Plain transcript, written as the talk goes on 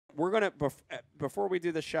we're gonna before we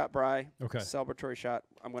do the shot, Bri. Okay. Celebratory shot.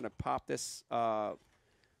 I'm gonna pop this.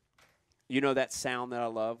 You know that sound that I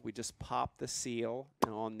love. We just pop the seal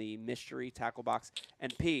on the mystery tackle box.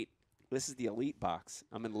 And Pete, this is the elite box.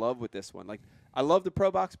 I'm in love with this one. Like I love the Pro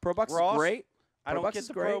Box. Pro Box Ross, is great. I don't get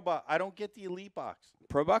the Pro Box. I don't get the elite box.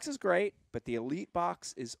 Pro Box is great, but the elite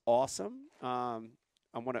box is awesome.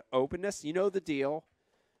 I want to open this. You know the deal,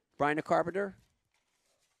 Brian the Carpenter.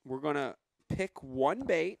 We're gonna pick one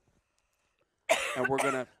bait, and we're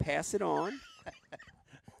gonna pass it on.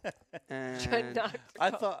 And I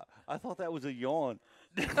thought that was a yawn.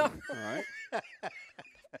 all right.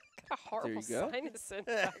 A horrible There you go. sinus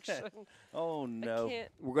infection. Oh no! I can't.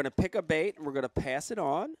 We're gonna pick a bait, and we're gonna pass it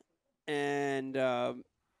on. And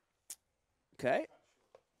okay,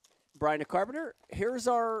 Brian the Carpenter. Here's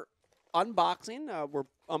our unboxing. We're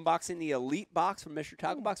unboxing the elite box from Mr.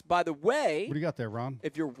 Tackle Box. By the way, What do you got there, Ron?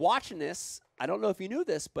 if you're watching this, I don't know if you knew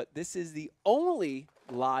this, but this is the only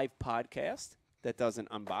live podcast that does an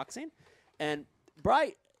unboxing. And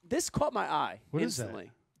Brian, this caught my eye What is that?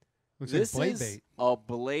 instantly. Looks This like blade is bait. a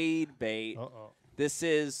blade bait. Uh-oh. This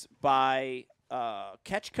is by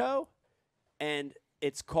Ketchco, and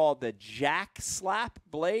it's called the Jack Slap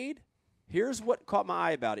Blade. Here's what caught my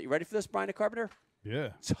eye about it. You ready for this, Brian the Carpenter? Yeah.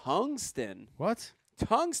 Tungsten. What?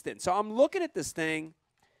 Tungsten. So I'm looking at this thing,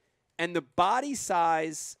 and the body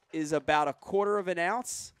size is about 1/4 of an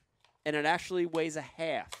ounce, and it actually weighs a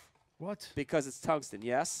half What? because it's tungsten,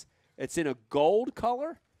 yes. It's in a gold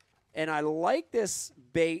color, and I like this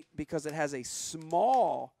bait because it has a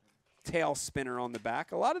small tail spinner on the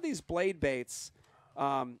back. A lot of these blade baits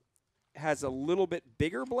has a little bit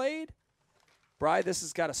bigger blade. Bri, this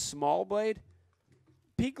has got a small blade.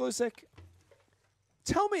 Pete Glusick,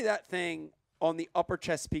 tell me that thing on the upper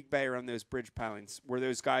Chesapeake Bay around those bridge pilings where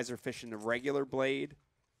those guys are fishing the regular blade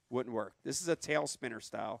wouldn't work. This is a tail spinner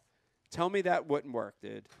style. Tell me that wouldn't work,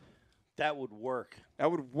 dude. That would work.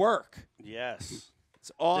 That would work. Yes.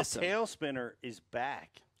 It's awesome. The tail spinner is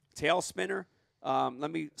back. Tail spinner.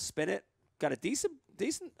 Let me spin it. Got a decent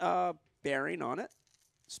bearing on it.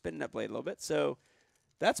 Spinning that blade a little bit. So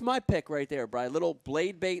that's my pick right there, Brian. Little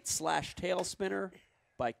blade bait / tail spinner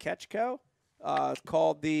by Ketchco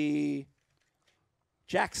called the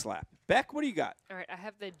Jack Slap. Beck, what do you got? All right, I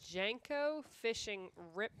have the Janko Fishing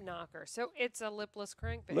Rip Knocker. So it's a lipless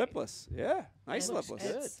crankbait. Lipless. Yeah. Nice And lipless.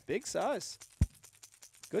 it's- Big size.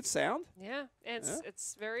 Good sound. Yeah, and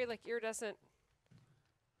it's very like iridescent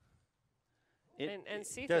and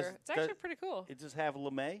see-through. It's actually pretty cool. It does have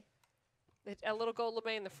LeMay. A little gold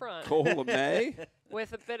lame in the front. Gold May.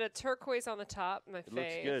 With a bit of turquoise on the top, my It fave.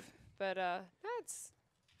 looks good. But that's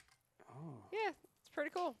yeah, it's pretty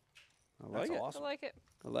cool. I like That's it. awesome. I like it.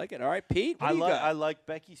 I like it. All right, Pete, what do you got? I like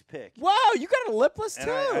Becky's pick. Wow, you got a lipless And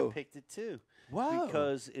too. I picked it too. Wow.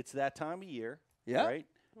 Because it's that time of year. Yeah. Right?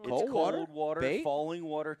 Cold It's water, cold water, bait. falling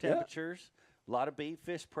water Yeah. temperatures, a lot of bait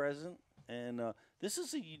fish present. And this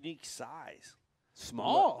is a unique size.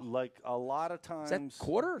 Small. Like a lot of times. Is that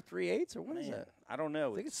quarter or 3/8 or what is Man, that? I don't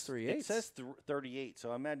know. I think it's 3/8. It says 38,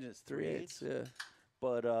 so I imagine it's 3/8. 3/8. Yeah.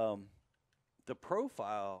 But the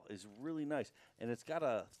profile is really nice, and it's got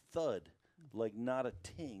a thud, like not a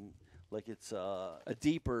ting, like it's A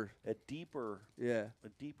deeper. a deeper, Yeah.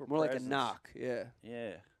 More like a presence. knock. Yeah.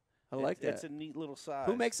 Yeah, I like that. It's a neat little size.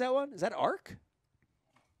 Who makes that one? Is that Arc?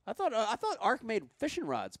 I thought Arc made fishing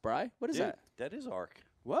rods, Bri. What is Dude, that? That is Arc.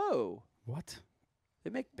 Whoa. What? They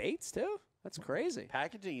make baits too? That's crazy.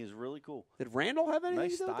 Packaging is really cool. Did Randall have anything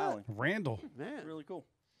Nice to do with styling. Randall. that? Man. Really cool.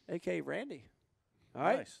 A.K. Randy. All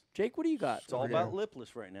right. Nice. Jake, what do you got? It's all over about there?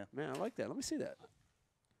 lipless right now. Man, I like that. Let me see that.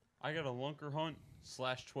 I got a lunker hunt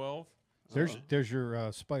 /12 There's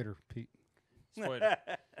your spider, Pete. spider.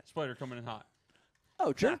 Spider coming in hot.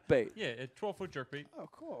 Oh, jerk bait. Yeah, a 12-foot jerkbait. Oh,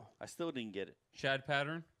 cool. I still didn't get it. Shad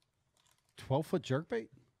pattern, 12-foot jerkbait?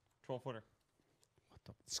 12-footer.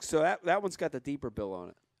 So that one's got the deeper bill on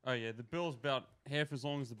it. Oh, yeah, the bill's about half as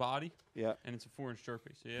long as the body, Yeah. and it's a 4-inch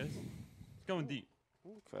jerkbait. So, yeah, it's going deep.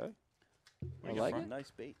 Okay. What I do you got, like Brian? it. Nice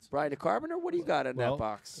baits. Brian the Carpenter, what do you got in Well, that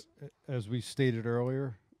box? As we stated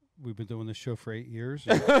earlier, we've been doing this show for 8 years.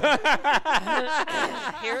 Here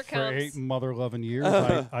it For 8 comes. mother-loving years,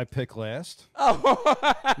 I pick last.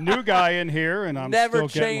 Oh, New guy in here, and I'm never still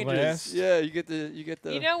getting changes. last. Yeah, you get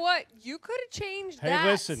the. You know what? You could have changed Hey, that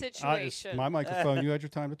listen, situation. my microphone. You had your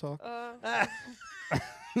time to talk.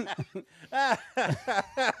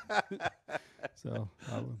 So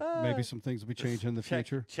maybe some things will be changing in the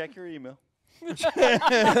future. Check your email.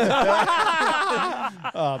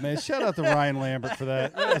 Oh man, shout out to Ryan Lambert for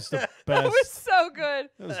that. That was the That was best. so good.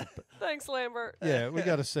 Thanks, Lambert. Yeah, we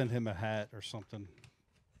got to send him a hat or something.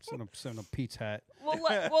 Send him Pete's hat.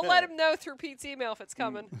 We'll let him know through Pete's email if it's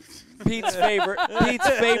coming. Pete's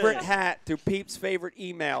favorite hat through Pete's favorite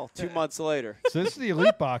email 2 months later. So this is the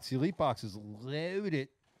Elite Box. The Elite Box is loaded.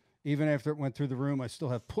 Even after it went through the room, I still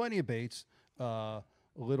have plenty of baits.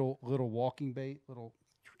 Little walking bait.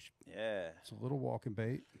 Yeah. It's a little walking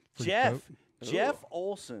bait. Jeff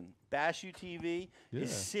Olson, Bash UTV,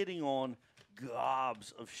 is sitting on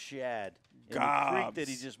gobs of shad in the creek that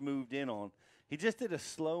he just moved in on. He just did a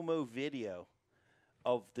slow-mo video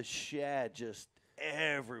of the shad just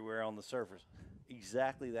everywhere on the surface.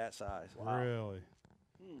 Exactly that size. Wow. Really?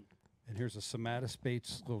 And here's a Somatis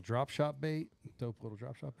Baits little drop shot bait. Dope little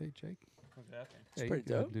drop shot bait, Jake. What's that thing? Hey, pretty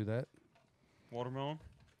go ahead dope. and do that. Watermelon.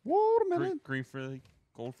 Watermelon. Green flake.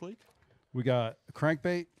 Gold flake. We got a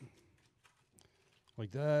crankbait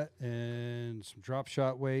like that and some drop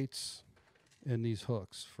shot weights and these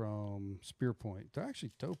hooks from Spear Point. They're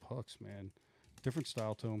actually dope hooks, man. Different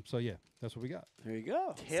style to them. So, yeah, that's what we got. There you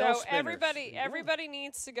go. Tail So spinners. everybody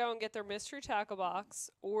needs to go and get their mystery tackle box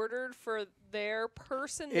ordered for their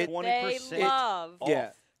person that It- they 20% love.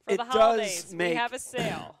 Yeah. For It the does holidays, make- we have a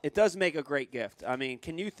sale. It does make a great gift. I mean,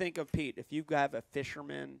 can you think of, Pete, if you have a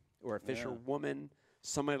fisherman or a fisherwoman,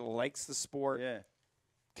 somebody that likes the sport, Yeah.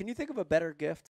 can you think of a better gift?